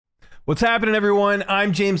What's happening, everyone?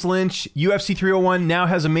 I'm James Lynch. UFC 301 now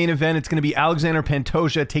has a main event. It's going to be Alexandre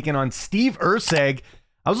Pantoja taking on Steve Erceg.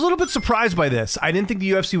 I was a little bit surprised by this. I didn't think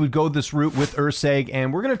the UFC would go this route with Erceg,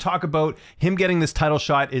 and we're going to talk about him getting this title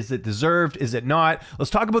shot. Is it deserved? Is it not?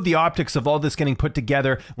 Let's talk about the optics of all this getting put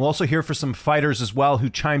together. We'll also hear from some fighters as well who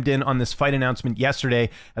chimed in on this fight announcement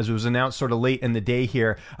yesterday, as it was announced sort of late in the day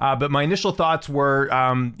here. But my initial thoughts were,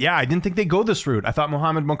 yeah, I didn't think they'd go this route. I thought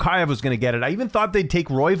Muhammad Mokaev was going to get it. I even thought they'd take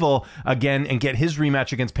Royval again and get his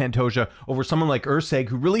rematch against Pantoja over someone like Erceg,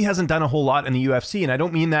 who really hasn't done a whole lot in the UFC. And I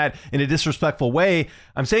don't mean that in a disrespectful way.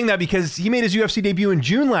 I'm saying that because he made his UFC debut in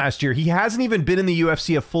June last year. He hasn't even been in the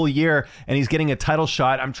UFC a full year, and he's getting a title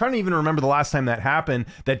shot. I'm trying to even remember the last time that happened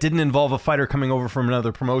that didn't involve a fighter coming over from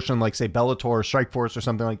another promotion, like, say, Bellator or Strikeforce or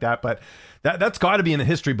something like that. But that's got to be in the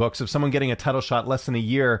history books of someone getting a title shot less than a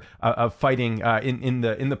year of fighting in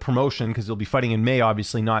the promotion, because he'll be fighting in May,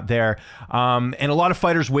 obviously not there. And a lot of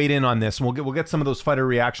fighters weighed in on this, and we'll get some of those fighter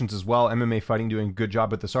reactions as well. MMA Fighting doing a good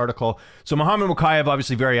job with this article. So Muhammad Mokaev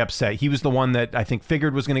obviously very upset. He was the one that I think figured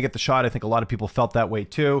was going to get the shot. I think a lot of people felt that way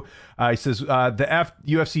too. He says, the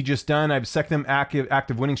UFC just done. I've second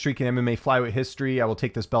active winning streak in MMA flyweight history. I will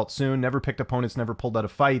take this belt soon. Never picked opponents, never pulled out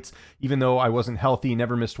of fights. Even though I wasn't healthy,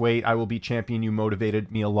 never missed weight. I will be champion. You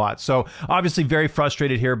motivated me a lot. So obviously very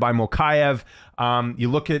frustrated here by Mokaev. You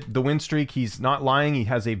look at the win streak, he's not lying. He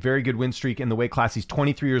has a very good win streak in the weight class. He's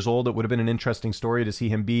 23 years old. It would have been an interesting story to see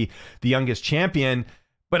him be the youngest champion.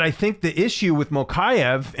 But I think the issue with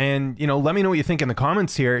Mokaev, and, you know, let me know what you think in the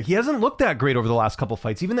comments here, he hasn't looked that great over the last couple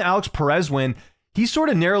fights. Even the Alex Perez win, he sort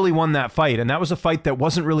of narrowly won that fight, and that was a fight that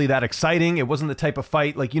wasn't really that exciting. It wasn't the type of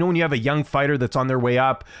fight, like, you know, when you have a young fighter that's on their way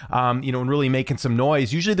up, you know, and really making some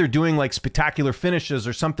noise, usually they're doing like spectacular finishes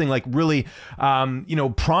or something like really, you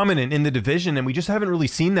know, prominent in the division, and we just haven't really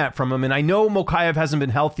seen that from him. And I know Mokaev hasn't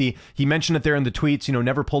been healthy. He mentioned it there in the tweets, you know,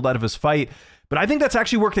 never pulled out of his fight. But I think that's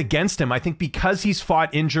actually worked against him. I think because he's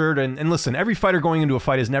fought injured, and listen, every fighter going into a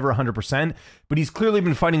fight is never 100%, but he's clearly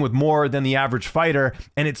been fighting with more than the average fighter,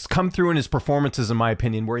 and it's come through in his performances, in my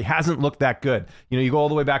opinion, where he hasn't looked that good. You know, you go all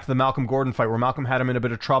the way back to the Malcolm Gordon fight, where Malcolm had him in a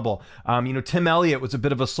bit of trouble. You know, Tim Elliott was a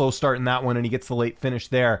bit of a slow start in that one, and he gets the late finish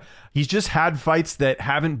there. He's just had fights that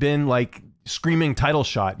haven't been like screaming title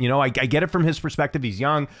shot. You know, I get it from his perspective. He's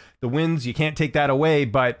young. The wins, you can't take that away,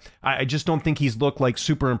 but I just don't think he's looked like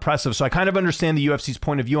super impressive. So I kind of understand the UFC's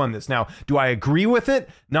point of view on this. Now, do I agree with it?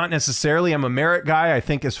 Not necessarily. I'm a merit guy. I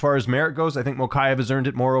think as far as merit goes, I think Mokaev has earned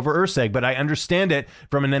it more over Erceg, but I understand it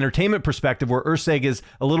from an entertainment perspective, where Erceg is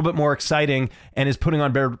a little bit more exciting and is putting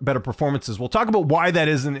on better performances. We'll talk about why that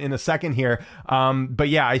is in a second here. But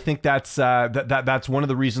yeah, I think that's one of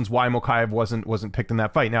the reasons why Mokaev wasn't picked in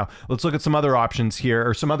that fight. Now, let's look at some other options here,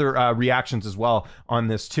 or some other reactions as well on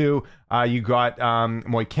this too. You got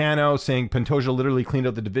Moicano saying Pantoja literally cleaned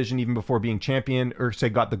out the division even before being champion.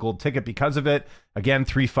 Erceg got the gold ticket because of it. Again,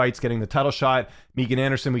 3 fights getting the title shot. Megan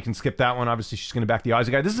Anderson, we can skip that one. Obviously, she's going to back the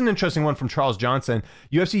Aussie guy. This is an interesting one from Charles Johnson.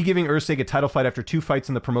 UFC giving Erceg a title fight after 2 fights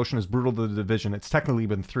in the promotion is brutal to the division. It's technically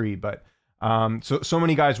been 3, but so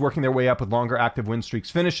many guys working their way up with longer active win streaks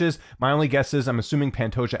finishes. My only guess is I'm assuming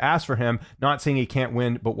Pantoja asked for him, not saying he can't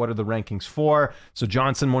win, but what are the rankings for? So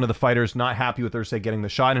Johnson, one of the fighters, not happy with Erceg getting the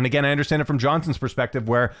shot. And again, I understand it from Johnson's perspective,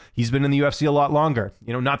 where he's been in the UFC a lot longer.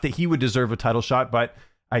 You know, not that he would deserve a title shot, but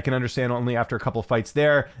I can understand only after a couple of fights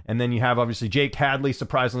there. And then you have obviously Jake Hadley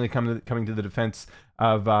surprisingly coming to the defense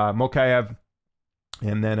of Mokaev.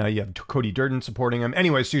 And then you have Cody Durden supporting him.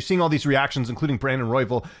 Anyway, so you're seeing all these reactions, including Brandon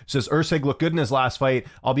Royval. Says, Erceg looked good in his last fight.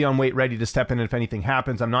 I'll be on weight ready to step in if anything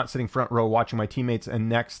happens. I'm not sitting front row watching my teammates and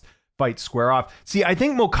next fight square off. See, I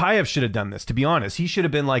think Mokaev should have done this, to be honest. He should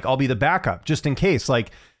have been like, I'll be the backup, just in case. Like,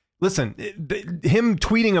 listen, him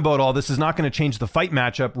tweeting about all this is not going to change the fight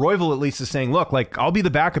matchup. Royval at least is saying, look, like, I'll be the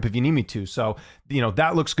backup if you need me to. So, you know,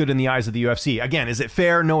 that looks good in the eyes of the UFC. Again, is it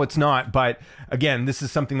fair? No, it's not. But again, this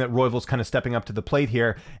is something that Royval's kind of stepping up to the plate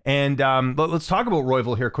here. And let's talk about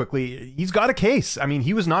Royval here quickly. He's got a case. I mean,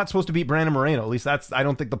 he was not supposed to beat Brandon Moreno. At least that's, I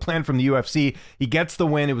don't think, the plan from the UFC. He gets the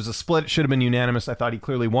win. It was a split. It should have been unanimous. I thought he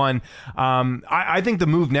clearly won. I think the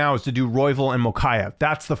move now is to do Royval and Mokaev.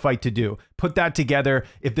 That's the fight to do. Put that together.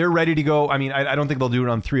 If they're ready to go, I mean, I don't think they'll do it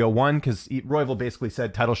on 301, because Royval basically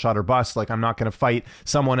said title shot or bust. Like, I'm not going to fight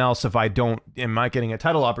someone else if I am not getting a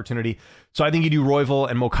title opportunity. So I think you do Royval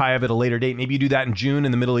and Mokaev at a later date. Maybe you do that in June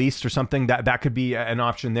in the Middle East or something. That could be an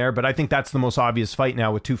option there. But I think that's the most obvious fight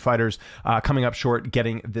now, with 2 fighters coming up short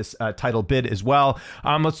getting this title bid as well.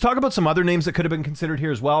 Let's talk about some other names that could have been considered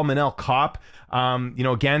here as well. Manel Kopp, you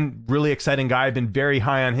know, again, really exciting guy. I've been very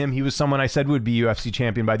high on him. He was someone I said would be UFC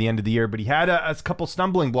champion by the end of the year, but he had a couple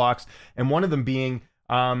stumbling blocks, and one of them being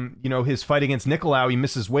You know, his fight against Nicolau, he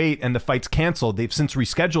misses weight and the fight's canceled. They've since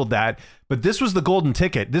rescheduled that. But this was the golden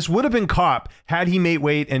ticket. This would have been Kopp had he made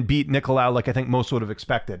weight and beat Nicolau like I think most would have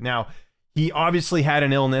expected. Now, he obviously had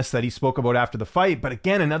an illness that he spoke about after the fight. But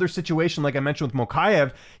again, another situation like I mentioned with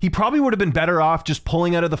Mokaev, he probably would have been better off just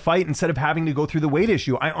pulling out of the fight instead of having to go through the weight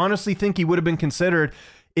issue. I honestly think he would have been considered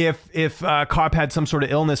if Kopp had some sort of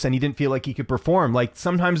illness and he didn't feel like he could perform. Like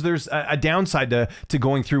sometimes there's a downside to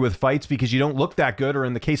going through with fights because you don't look that good, or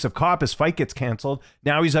in the case of Kopp, his fight gets canceled.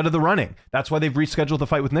 Now he's out of the running. That's why they've rescheduled the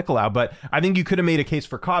fight with Nicolau. But I think you could have made a case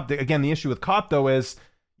for Kopp. Again, the issue with Kopp though is,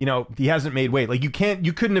 you know, he hasn't made weight. Like you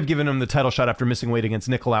couldn't have given him the title shot after missing weight against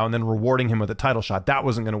Nicolau and then rewarding him with a title shot. That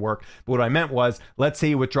wasn't going to work. But what I meant was, let's say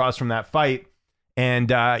he withdraws from that fight, and,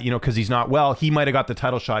 you know, because he's not well, he might have got the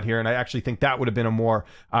title shot here. And I actually think that would have been a more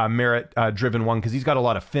merit-driven one because he's got a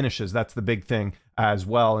lot of finishes. That's the big thing as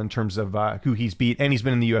well in terms of who he's beat. And he's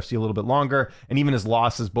been in the UFC a little bit longer. And even his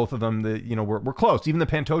losses, both of them, were close. Even the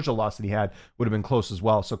Pantoja loss that he had would have been close as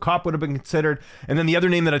well. So Kopp would have been considered. And then the other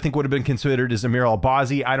name that I think would have been considered is Amir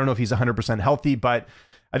Albazi. I don't know if he's 100% healthy, but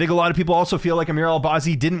I think a lot of people also feel like Amir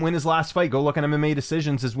Albazi didn't win his last fight. Go look at MMA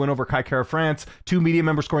decisions, his win over Kai Kara France. 2 media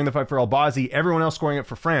members scoring the fight for Albazi. Everyone else scoring it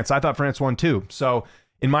for France. I thought France won too. So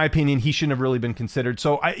in my opinion, he shouldn't have really been considered.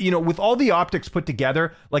 So, with all the optics put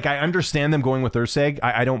together, like I understand them going with Erceg.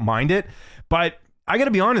 I don't mind it. But I got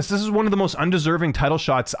to be honest, this is one of the most undeserving title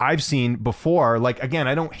shots I've seen before. Like, again,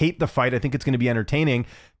 I don't hate the fight. I think it's going to be entertaining.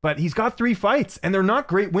 But he's got 3 fights, and they're not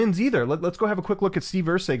great wins either. Let's go have a quick look at Steve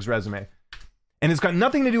Erceg's resume. And it's got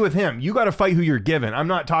nothing to do with him. You got to fight who you're given. I'm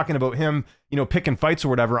not talking about him, picking fights or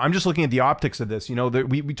whatever. I'm just looking at the optics of this.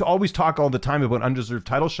 We always talk all the time about undeserved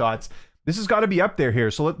title shots. This has got to be up there here.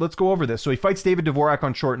 So let's go over this. So he fights David Dvorak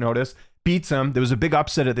on short notice, beats him. There was a big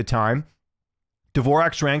upset at the time.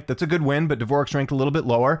 Dvorak's ranked. That's a good win, but Dvorak's ranked a little bit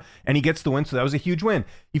lower, and he gets the win, so that was a huge win.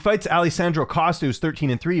 He fights Alessandro Costa, who's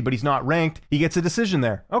 13-3, but he's not ranked. He gets a decision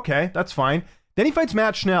there. Okay, that's fine. Then he fights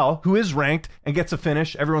Matt Schnell, who is ranked, and gets a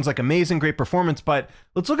finish. Everyone's like, amazing, great performance. But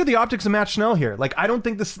let's look at the optics of Matt Schnell here. Like, I don't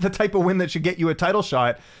think this is the type of win that should get you a title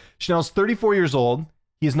shot. Schnell's 34 years old.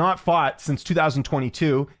 He has not fought since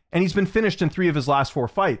 2022, and he's been finished in 3 of his last 4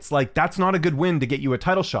 fights. Like, that's not a good win to get you a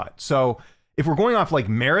title shot. So if we're going off like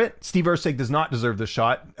merit, Steve Erceg does not deserve this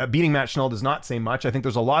shot. Beating Matt Schnell does not say much. I think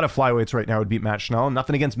there's a lot of flyweights right now who would beat Matt Schnell.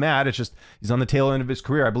 Nothing against Matt. It's just he's on the tail end of his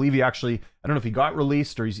career. I believe he actually, I don't know if he got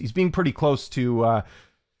released or he's being pretty close to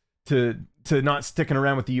not sticking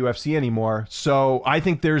around with the UFC anymore. So I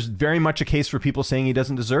think there's very much a case for people saying he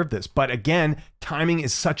doesn't deserve this. But again, timing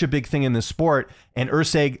is such a big thing in this sport, and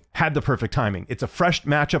Erceg had the perfect timing. It's a fresh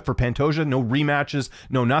matchup for Pantoja. No rematches,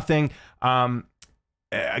 no nothing.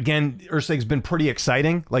 Again, Erceg's been pretty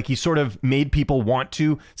exciting. Like, he sort of made people want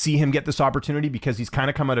to see him get this opportunity because he's kind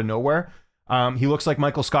of come out of nowhere. He looks like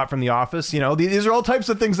Michael Scott from The Office. These are all types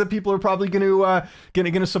of things that people are probably going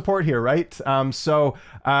to support here, right?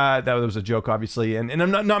 That was a joke, obviously, and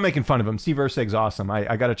I'm not making fun of him. Steve Erceg's awesome.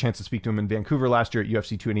 I got a chance to speak to him in Vancouver last year at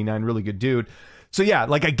UFC 289. Really good dude. So yeah,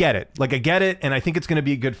 like I get it, and I think it's going to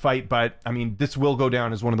be a good fight, but I mean, this will go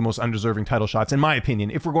down as one of the most undeserving title shots, in my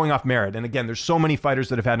opinion, if we're going off merit. And again, there's so many fighters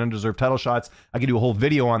that have had undeserved title shots. I could do a whole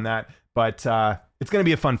video on that, but it's going to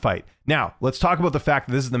be a fun fight. Now, let's talk about the fact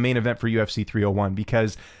that this is the main event for UFC 301,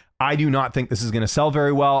 because I do not think this is going to sell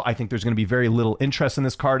very well. I think there's going to be very little interest in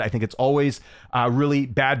this card. I think it's always a really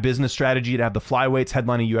bad business strategy to have the flyweights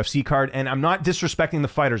headline a UFC card. And I'm not disrespecting the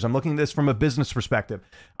fighters. I'm looking at this from a business perspective.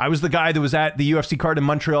 I was the guy that was at the UFC card in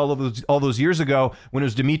Montreal all those years ago when it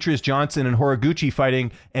was Demetrius Johnson and Horiguchi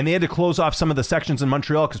fighting, and they had to close off some of the sections in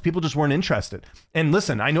Montreal because people just weren't interested. And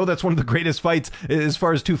listen, I know that's one of the greatest fights as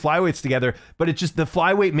far as 2 flyweights together, but it's just the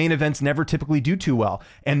flyweight main events never typically do too well.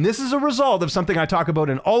 And this is a result of something I talk about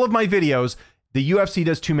in all of my videos. The UFC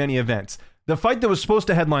does too many events. The fight that was supposed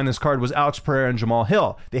to headline this card was Alex Pereira and Jamal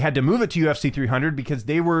Hill. They had to move it to UFC 300 because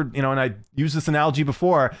they were, and I used this analogy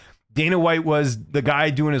before, Dana White was the guy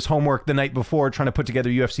doing his homework the night before trying to put together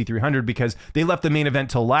UFC 300 because they left the main event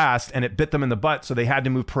till last and it bit them in the butt, so they had to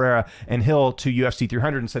move Pereira and Hill to UFC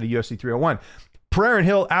 300 instead of UFC 301. Pereira and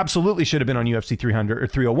Hill absolutely should have been on UFC 300 or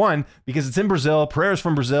 301 because it's in Brazil. Pereira's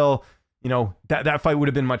from Brazil. That fight would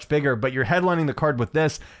have been much bigger, but you're headlining the card with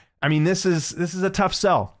this. I mean, this is a tough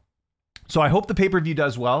sell. So I hope the pay-per-view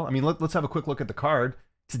does well. I mean, let's have a quick look at the card.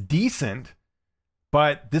 It's decent,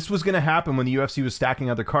 but this was going to happen when the UFC was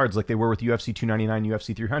stacking other cards like they were with UFC 299,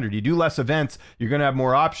 UFC 300. You do less events, you're going to have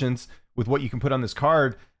more options with what you can put on this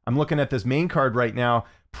card. I'm looking at this main card right now.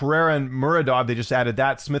 Pereira and Muradov, they just added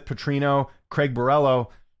that. Smith Petrino, Craig Borello.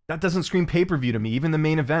 that doesn't scream pay-per-view to me, even the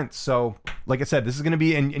main event. So, like I said, this is going to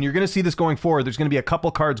be, and you're going to see this going forward. There's going to be a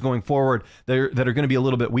couple cards going forward that are going to be a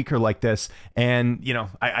little bit weaker like this. And, you know,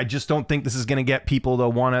 I just don't think this is going to get people to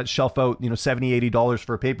want to shelf out, you know, $70, $80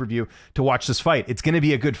 for a pay-per-view to watch this fight. It's going to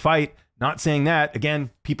be a good fight. Not saying that.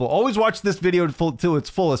 Again, people always watch this video to its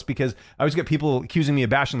fullest because I always get people accusing me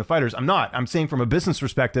of bashing the fighters. I'm not. I'm saying from a business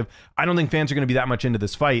perspective, I don't think fans are going to be that much into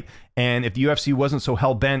this fight. And if the UFC wasn't so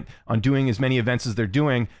hell-bent on doing as many events as they're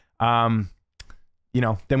doing, you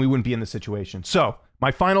know, then we wouldn't be in this situation. So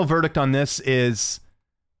my final verdict on this is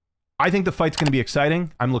I think the fight's going to be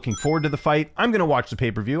exciting. I'm looking forward to the fight. I'm going to watch the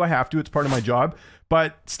pay-per-view. I have to. It's part of my job.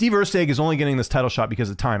 But Steve Erceg is only getting this title shot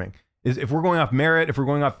because of timing. If we're going off merit, if we're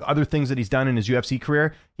going off other things that he's done in his UFC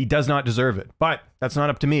career, he does not deserve it. But that's not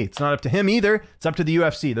up to me. It's not up to him either. It's up to the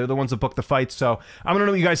UFC. They're the ones that book the fights. So I want to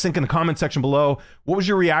know what you guys think in the comment section below. What was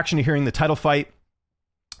your reaction to hearing the title fight?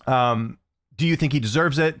 Do you think he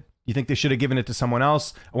deserves it? You think they should have given it to someone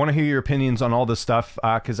else? I want to hear your opinions on all this stuff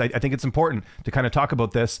because I think it's important to kind of talk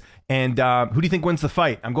about this. And who do you think wins the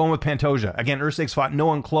fight? I'm going with Pantoja. Again, Erceg's fought no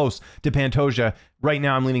one close to Pantoja. Right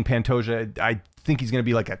now, I'm leaning Pantoja. I think he's going to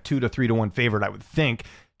be like a 2 to 3 to 1 favorite, I would think.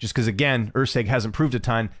 Just because, again, Erceg hasn't proved a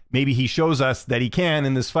ton. Maybe he shows us that he can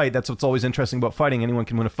in this fight. That's what's always interesting about fighting. Anyone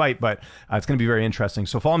can win a fight, but it's going to be very interesting.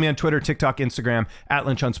 So follow me on Twitter, TikTok, Instagram,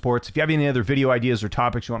 @LynchOnSports. If you have any other video ideas or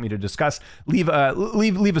topics you want me to discuss, leave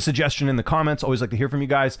a suggestion in the comments. Always like to hear from you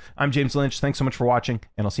guys. I'm James Lynch. Thanks so much for watching,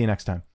 and I'll see you next time.